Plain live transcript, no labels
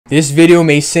This video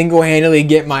may single-handedly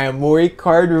get my OMORI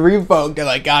card revoked. They're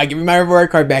like, God, give me my OMORI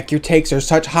card back. Your takes are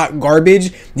such hot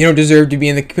garbage. You don't deserve to be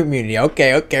in the community.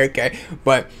 Okay.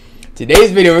 But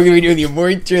today's video, we're going to be doing the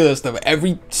OMORI tier list of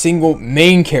every single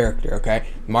main character, okay?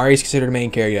 Mari is considered a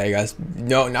main character, I guess.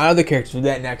 No, not other characters. We'll do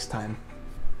that next time.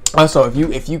 Also,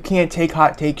 if you can't take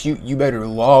hot takes, you better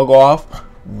log off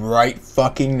right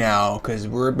fucking now, because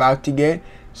we're about to get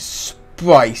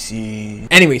spicy.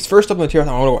 Anyways, first up on the tier, I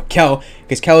want to go with Kel,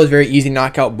 because Kel is very easy to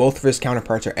knock out. Both of his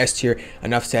counterparts are S tier.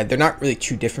 Enough said. They're not really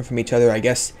too different from each other. I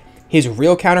guess his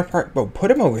real counterpart, but put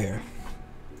him over here.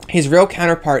 His real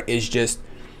counterpart is just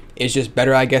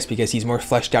better, I guess, because he's more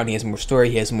fleshed out. He has more story.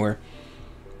 He has more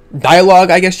dialogue,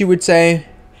 I guess you would say.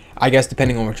 I guess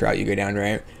depending on which route you go down,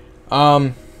 right?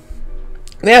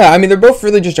 Yeah, I mean, they're both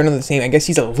really just generally the same. I guess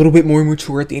he's a little bit more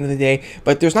mature at the end of the day,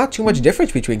 but there's not too much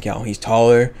difference between Kel. He's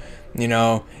taller, you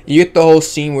know. You get the whole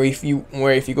scene where if you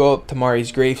go up to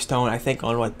Mari's gravestone, I think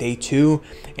on what, day 2,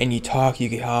 and you talk, you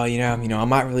get, oh, you know, I'm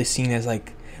not really seen as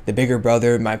like the bigger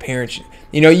brother. My parents,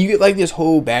 you know, you get like this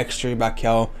whole backstory about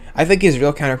Kel. I think his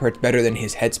real counterpart's better than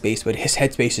his headspace, but his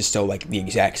headspace is still like the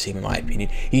exact same in my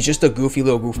opinion. He's just a goofy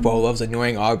little goofball who loves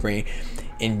annoying Aubrey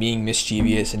and being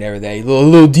mischievous and everything. A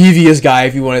little devious guy,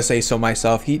 if you want to say so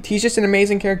myself. He's just an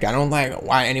amazing character. I don't like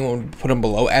why anyone would put him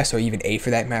below S or even A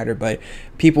for that matter, but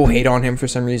people hate on him for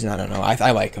some reason. I don't know. I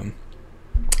like him.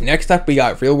 Next up, we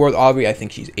got Real World Aubrey. I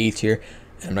think she's A tier, and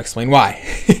I'm going to explain why.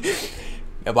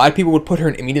 A lot of people would put her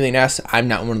immediately in S. I'm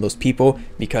not one of those people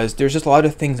because there's just a lot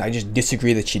of things I just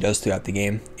disagree that she does throughout the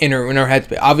game. In her head,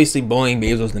 but obviously bullying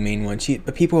Basil is the main one.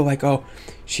 But people are like, oh,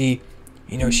 she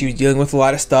was dealing with a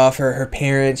lot of stuff. Her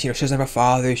parents, she doesn't have a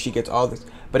father. She gets all this.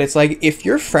 But it's like, if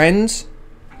your friends,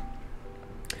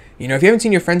 if you haven't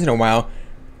seen your friends in a while,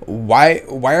 why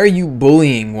are you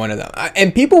bullying one of them?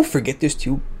 And people forget this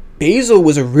too. Basil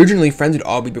was originally friends with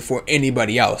Aubrey before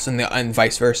anybody else, and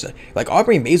vice versa. Like,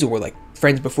 Aubrey and Basil were like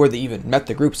friends before they even met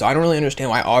the group, so I don't really understand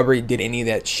why Aubrey did any of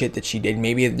that shit that she did.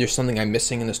 Maybe there's something I'm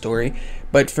missing in the story.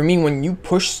 But for me, when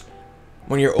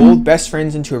your old best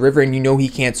friend's into a river and you know he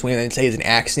can't swim and say it's an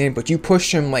accident, but you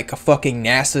push him like a fucking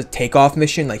NASA takeoff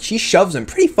mission, like she shoves him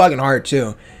pretty fucking hard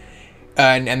too.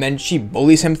 And then she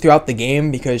bullies him throughout the game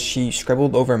because she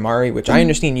scribbled over Mari, which I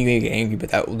understand you can get angry, but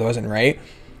that wasn't right.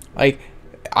 Like,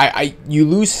 you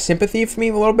lose sympathy for me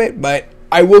a little bit, but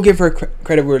I will give her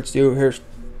credit where it's due. Her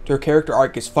character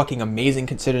arc is fucking amazing,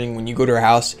 considering when you go to her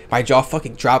house, my jaw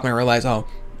fucking dropped and I realized, oh,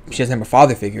 she doesn't have a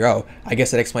father figure. Oh, I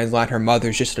guess that explains a lot. Her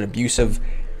mother's just an abusive,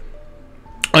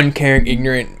 uncaring,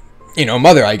 ignorant,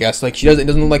 mother, I guess. Like, it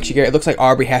doesn't look like she cares. It looks like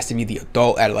Aubrey has to be the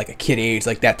adult at like a kid age,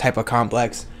 like that type of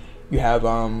complex. You have,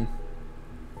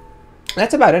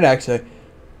 that's about it, actually.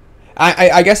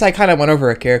 I guess I kind of went over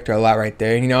her character a lot right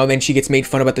there, then she gets made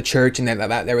fun about the church, and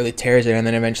that really tears her, and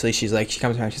then eventually she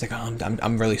comes around, she's like, oh,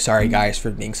 I'm really sorry, guys,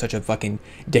 for being such a fucking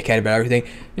dickhead about everything.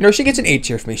 She gets an A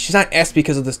tier for me. She's not S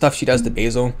because of the stuff she does to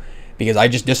Basil, because I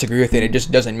just disagree with it. It just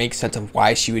doesn't make sense of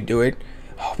why she would do it.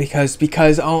 Oh,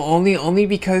 only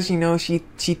because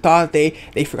she thought they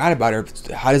forgot about her.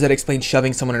 How does that explain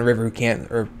shoving someone in a river who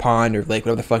can't, or pond, or lake,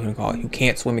 whatever the fuck you call it, who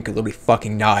can't swim and could literally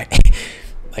fucking die?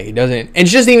 Like, it doesn't, and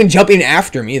she doesn't even jump in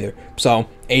after him either. So,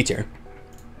 A tier.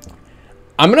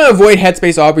 I'm gonna avoid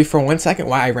Headspace Aubrey for 1 second.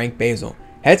 Why I rank Basil.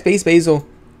 Headspace Basil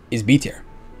is B tier.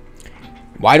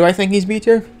 Why do I think he's B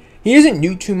tier? He doesn't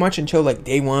do too much until like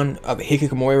day 1 of the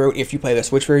Hikikomori road if you play the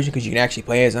Switch version, because you can actually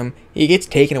play as him. He gets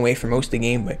taken away for most of the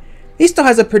game, but he still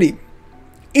has a pretty.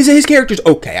 His character's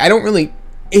okay.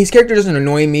 His character doesn't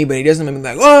annoy me, but he doesn't make me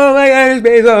like, oh my god, it's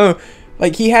Basil.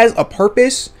 Like, he has a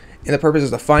purpose, and the purpose is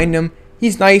to find him.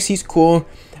 He's nice, he's cool.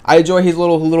 I enjoy his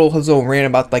little rant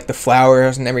about like the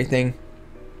flowers and everything.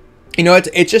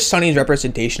 It's just Sunny's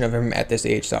representation of him at this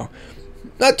age, so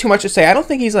not too much to say. I don't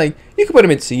think he's like, you could put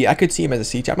him in C. I could see him as a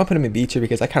C tier. I'm gonna put him in B tier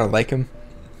because I kind of like him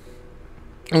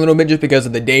a little bit, just because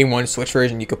of the day 1 Switch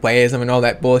version. You could play as him and all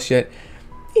that bullshit.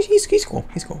 He's cool.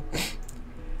 He's cool.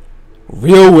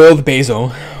 Real World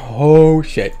Basil. Oh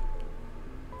shit.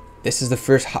 This is the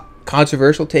first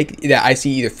controversial take that I see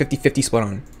either 50-50 split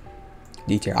on.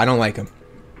 D tier. I don't like him.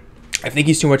 I think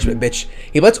he's too much of a bitch.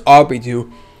 He lets Aubrey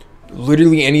do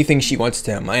literally anything she wants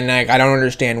to him, and like, I don't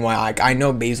understand why. Like, I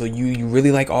know Basil, you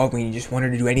really like Aubrey, and you just want her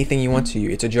to do anything you want to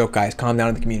you. It's a joke, guys. Calm down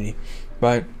in the community.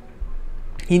 But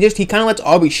he kind of lets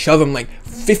Aubrey shove him like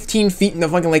 15 feet in the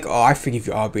fucking like, oh, I forgive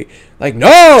you, Aubrey. Like,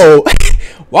 no.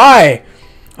 Why?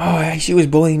 Oh, she was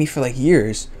bullying me for like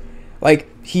years. Like,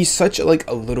 he's such a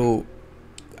little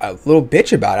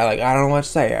bitch about it. Like, I don't know what to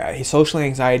say. His social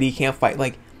anxiety, he can't fight.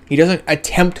 Like, he doesn't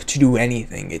attempt to do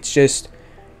anything.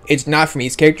 It's not for me.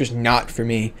 His character's not for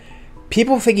me.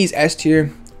 People think he's S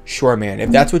tier. sure, man.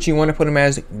 If that's what you want to put him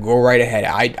as, go right ahead.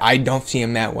 I don't see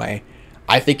him that way.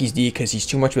 I think he's D because he's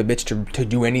too much of a bitch to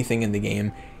do anything in the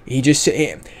game. He just,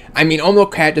 I mean,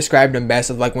 Omo Cat described him best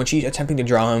of like when she's attempting to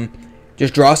draw him,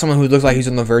 just draw someone who looks like he's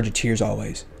on the verge of tears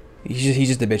always. He's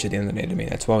just a bitch at the end of the day to me.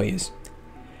 That's all he is.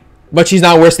 But she's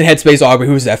not worse than Headspace Aubrey,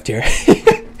 who's F tier.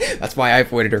 That's why I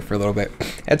avoided her for a little bit.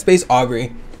 Headspace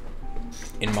Aubrey,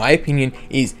 in my opinion,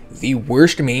 is the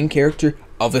worst main character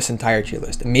of this entire tier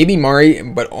list. Maybe Mari,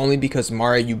 but only because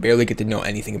Mari, you barely get to know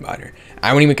anything about her.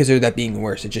 I wouldn't even consider that being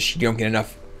worse. It's just you don't get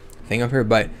enough thing of her.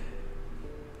 But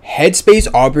Headspace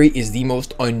Aubrey is the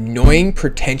most annoying,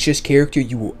 pretentious character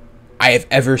I have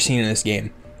ever seen in this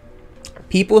game.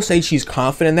 People say she's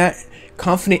confident in that.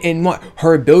 Confident in what?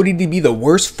 Her ability to be the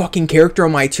worst fucking character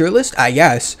on my tier list? I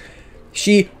guess.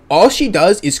 All she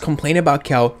does is complain about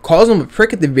Kel, calls him a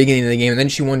prick at the beginning of the game, and then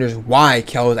she wonders why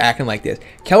Kel is acting like this.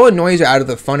 Kel annoys her out of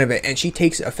the fun of it, and she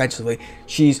takes it offensively.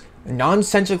 She's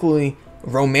nonsensically,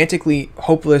 romantically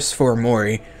hopeless for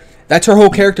Omori. That's her whole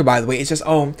character, by the way. It's just,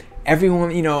 oh,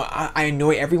 everyone, you know, I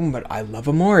annoy everyone, but I love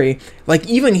Omori. Like,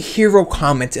 even Hero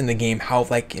comments in the game how,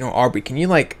 like, you know, Aubrey, can you,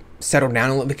 like, settle down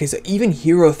a little? Because even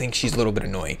Hero thinks she's a little bit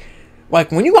annoying.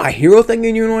 Like, when you got a Hero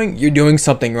thinking you're annoying, you're doing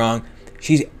something wrong.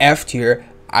 She's F tier.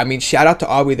 I mean, shout out to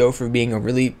Aubrey, though, for being a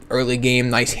really early game,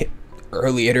 nice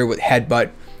early hitter with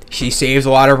headbutt. She saves a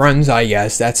lot of runs, I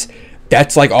guess.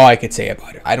 That's like all I could say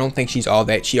about her. I don't think she's all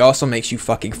that. She also makes you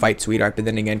fucking fight Sweetheart, but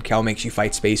then again, Kel makes you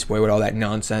fight Space Boy with all that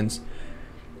nonsense.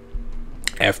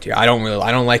 F tier. I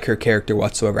don't like her character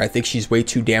whatsoever. I think she's way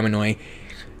too damn annoying.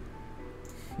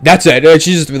 That's it.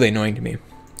 She's just really annoying to me.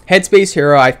 Headspace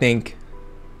Hero, I think.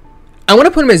 I want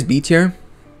to put him as B tier,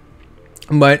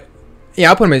 but yeah,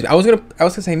 I'll put him as. I was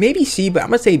gonna say maybe C, but I'm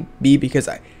gonna say B because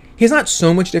he's not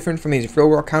so much different from his real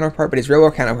world counterpart. But his real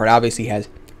world counterpart obviously has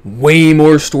way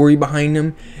more story behind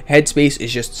him. Headspace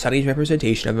is just Sunny's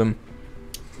representation of him.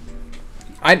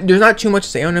 There's not too much to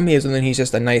say on him. He's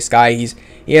just a nice guy. He's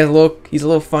a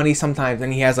little funny sometimes,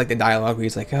 and he has like the dialogue where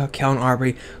he's like, "Oh, Kel and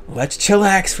Aubrey, let's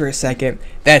chillax for a second."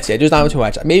 That's it. There's not too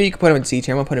much. Maybe you could put him in C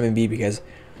tier. I'm gonna put him in B because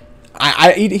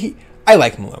I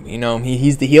like him a little bit. You know,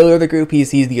 he's the healer of the group.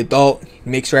 He's the adult. He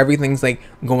makes sure everything's like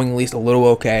going at least a little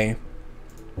okay.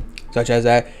 Such as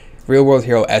that real world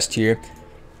hero S tier.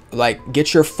 Like,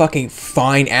 get your fucking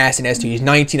fine ass in S tier. He's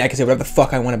 19. I can say whatever the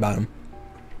fuck I want about him.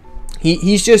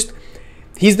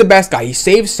 He's the best guy. He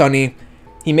saves Sunny.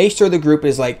 He makes sure the group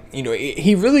is like, you know,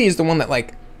 he really is the one that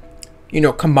like, you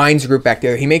know, combines the group back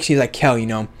there. He's like, Kel, you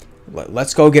know,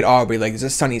 let's go get Aubrey. Like, this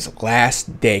is Sunny's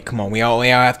last day. Come on, we all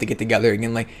have to get together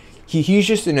again. Like, he's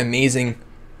just an amazing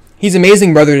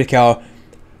brother to Kel.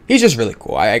 He's just really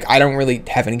cool. I don't really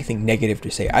have anything negative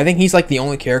to say. I think he's like the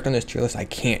only character on this tier list I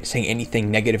can't say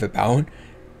anything negative about.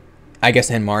 I guess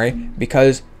and Mari,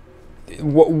 because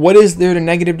what is there to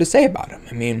negative to say about him?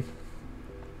 I mean,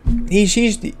 he's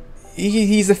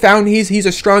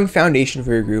a strong foundation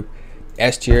for your group.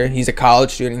 S tier. He's a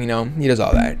college student, you know. He does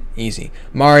all that. Easy.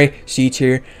 Mari, C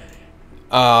tier.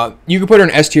 You can put her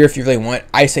in S tier if you really want.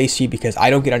 I say C because I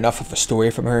don't get enough of a story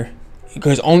from her.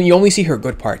 Because you only see her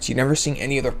good parts. You never see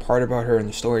any other part about her in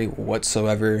the story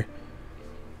whatsoever.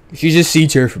 She's just C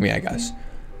tier for me, I guess.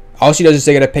 All she does is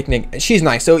stay at a picnic. She's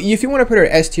nice. So if you want to put her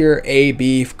S tier, A,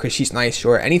 B, because she's nice,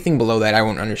 sure. Anything below that, I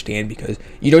won't understand because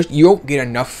you don't get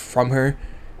enough from her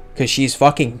because she's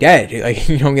fucking dead. Like,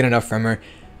 you don't get enough from her.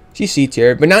 She's C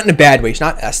tier, but not in a bad way. She's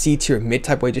not a C tier mid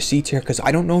type way, just C tier because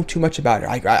I don't know too much about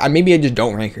her. Maybe I just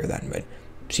don't rank her then, but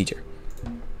C tier.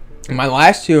 And my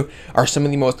last two are some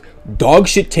of the most dog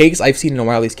shit takes I've seen in a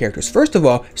while of these characters. First of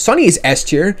all, Sunny is S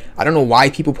tier. I don't know why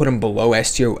people put him below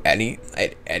S tier at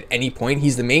any point.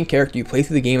 He's the main character. You play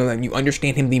through the game and you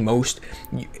understand him the most.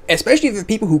 Especially the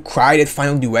people who cried at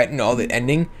Final Duet and all the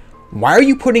ending. Why are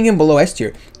you putting him below S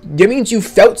tier? That means you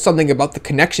felt something about the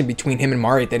connection between him and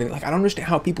Mari. That like, I don't understand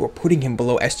how people are putting him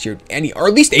below S tier, or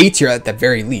at least A tier at the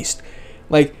very least.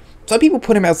 Like, some people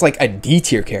put him as like a D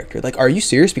tier character. Like, are you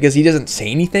serious? Because he doesn't say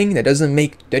anything? That doesn't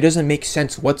make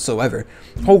sense whatsoever.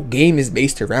 The whole game is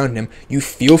based around him. You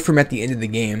feel for him at the end of the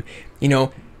game. You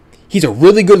know, he's a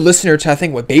really good listener to, I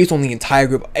think, what Babe's on the entire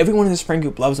group. Everyone in his friend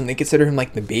group loves him. They consider him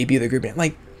like the baby of the group. And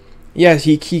like, yes,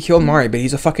 he killed Mari, but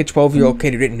he's a fucking 12-year-old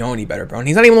kid who didn't know any better, bro. And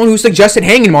he's not even the one who suggested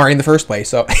hanging Mari in the first place.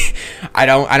 So I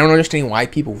don't understand why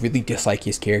people really dislike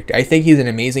his character. I think he's an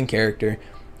amazing character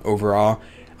overall.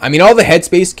 I mean, all the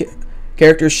Headspace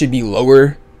characters should be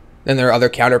lower than their other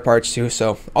counterparts too.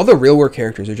 So all the real world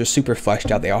characters are just super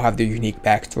fleshed out. They all have their unique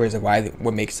backstories of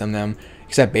what makes them.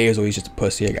 Except Bae is always just a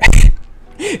pussy, I guess,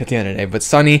 at the end of the day. But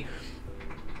Sunny,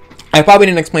 I probably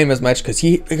didn't explain him as much because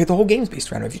the whole game's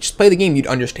based around him. If you just play the game, you'd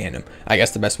understand him. I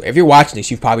guess the best way. If you're watching this,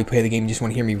 you've probably played the game. You just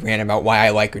want to hear me rant about why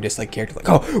I like or dislike characters. Like,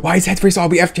 oh, why is Headspace all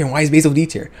be F tier and why is Basil D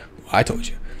tier? Well, I told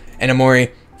you. And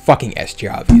Omori, fucking S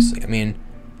tier, obviously. I mean,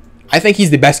 I think he's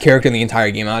the best character in the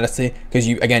entire game, honestly, because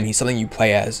he's something you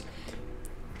play as.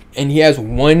 And he has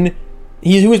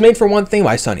he was made for one thing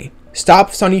by Sunny.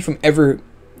 Stop Sunny from ever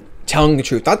telling the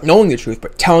truth. Not knowing the truth,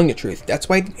 but telling the truth. That's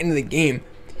why at the end of the game,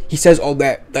 he says all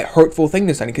that hurtful thing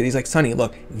to Sunny, because he's like, Sunny,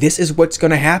 look, this is what's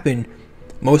going to happen,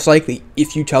 most likely,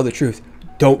 if you tell the truth.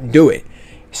 Don't do it.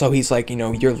 So he's like,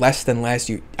 you're less than less.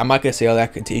 I'm not going to say all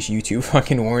that because YouTube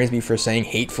fucking warns me for saying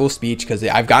hateful speech, because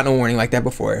I've gotten a warning like that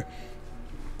before.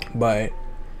 But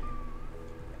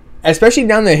especially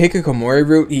down the Hikikomori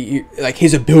route, like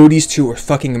his abilities too are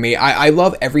fucking amazing. I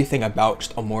love everything about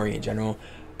just Omori in general.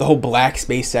 The whole black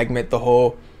space segment, the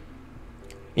whole,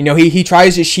 she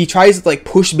tries to like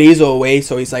push Basil away.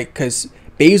 So he's like, because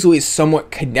Basil is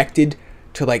somewhat connected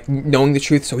to like knowing the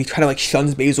truth, so he kind of like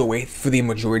shuns Basil away for the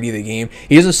majority of the game.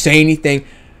 He doesn't say anything.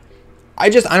 I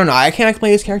don't know. I can't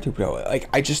explain his character, bro. Like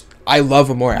I love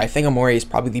Omori. I think Omori is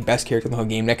probably the best character in the whole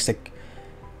game, next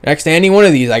to any one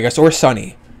of these, I guess, or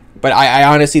Sunny. But I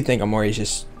honestly think Omori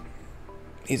is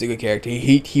he's a good character.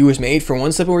 He was made for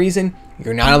one simple reason.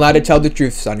 You're not allowed to tell the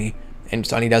truth, Sunny. And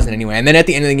Sunny does it anyway. And then at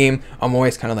the end of the game,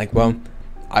 Omori's kind of like, well,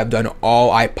 I've done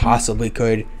all I possibly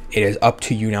could. It is up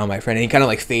to you now, my friend. And he kind of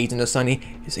like fades into Sunny.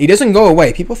 He doesn't go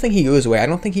away. People think he goes away. I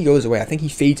don't think he goes away. I think he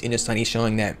fades into Sunny,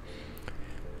 showing that,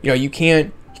 you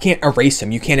can't erase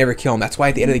him. You can't ever kill him. That's why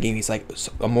at the end of the game, he's like,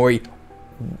 Omori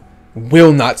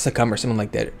will not succumb or something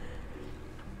like that.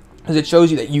 Because it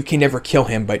shows you that you can never kill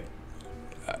him, but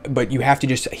you have to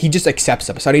he just accepts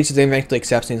him. Sunny just eventually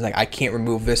accepts him. He's like, I can't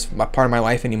remove this part of my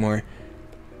life anymore.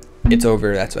 It's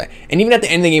over, that's why. And even at the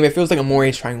end of the game, it feels like Omori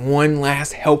is trying one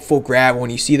last helpful grab when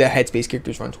you see the Headspace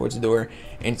characters run towards the door,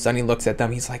 and Sunny looks at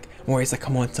them. Omori's like,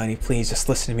 come on, Sunny, please, just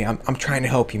listen to me. I'm trying to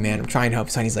help you, man. I'm trying to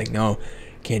help. Sunny's like, no,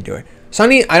 can't do it.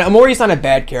 Omori's not a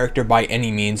bad character by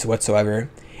any means whatsoever.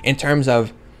 In terms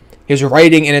of his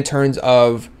writing and in terms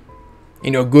of,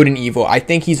 good and evil, I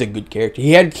think he's a good character.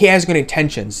 He has good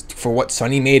intentions for what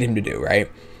Sunny made him to do, right?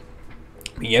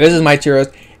 Yeah, this is my tier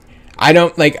list. I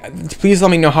don't, please let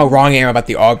me know how wrong I am about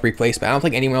the Aubrey placement. I don't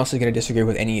think anyone else is going to disagree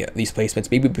with any of these placements.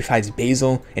 Maybe besides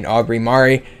Basil and Aubrey.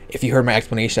 Mari, if you heard my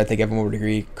explanation, I think everyone would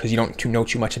agree, because you don't know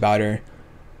too much about her.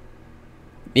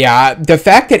 Yeah, the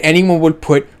fact that anyone would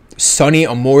put Sunny,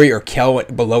 Omori, or Kel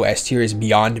below S tier is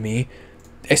beyond me.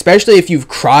 Especially if you've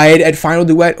cried at Final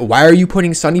Duet. Why are you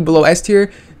putting Sunny below S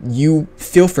tier? You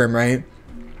feel for him, right?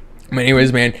 But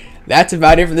anyways, man, that's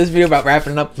about it for this video about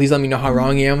wrapping it up. Please let me know how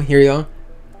wrong I am. Here you go.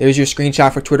 There's your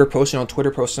screenshot for Twitter, posted on Twitter,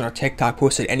 posted on TikTok,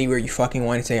 posted anywhere you fucking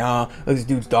want to say, oh, look, this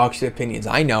dude's dog shit opinions.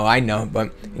 I know,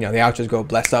 but, the outros go,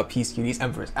 bless up, peace, cuties,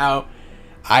 Emperor's out.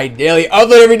 I daily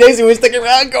upload every day, so we're sticking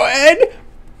around. Go ahead.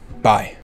 Bye.